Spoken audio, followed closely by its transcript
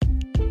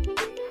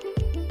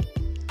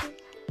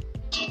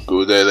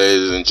Good day,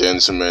 ladies and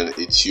gentlemen.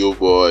 It's your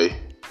boy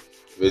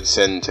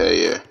Vicente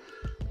here,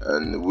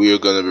 and we're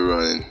gonna be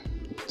running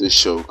this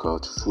show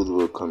called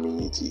Football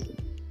Community.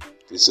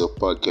 This is a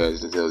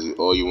podcast that tells you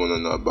all you want to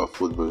know about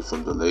football,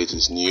 from the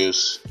latest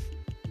news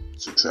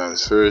to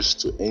transfers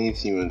to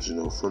anything you want to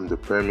know, from the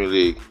Premier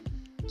League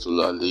to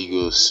La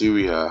Liga,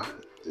 Serie A,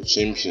 the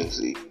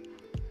Champions League,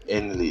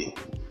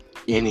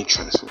 any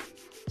transfer.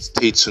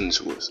 Stay tuned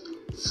to us,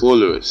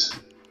 follow us,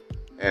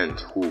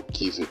 and we'll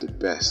give you the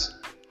best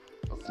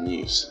of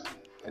news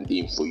and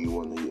info you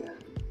want to hear.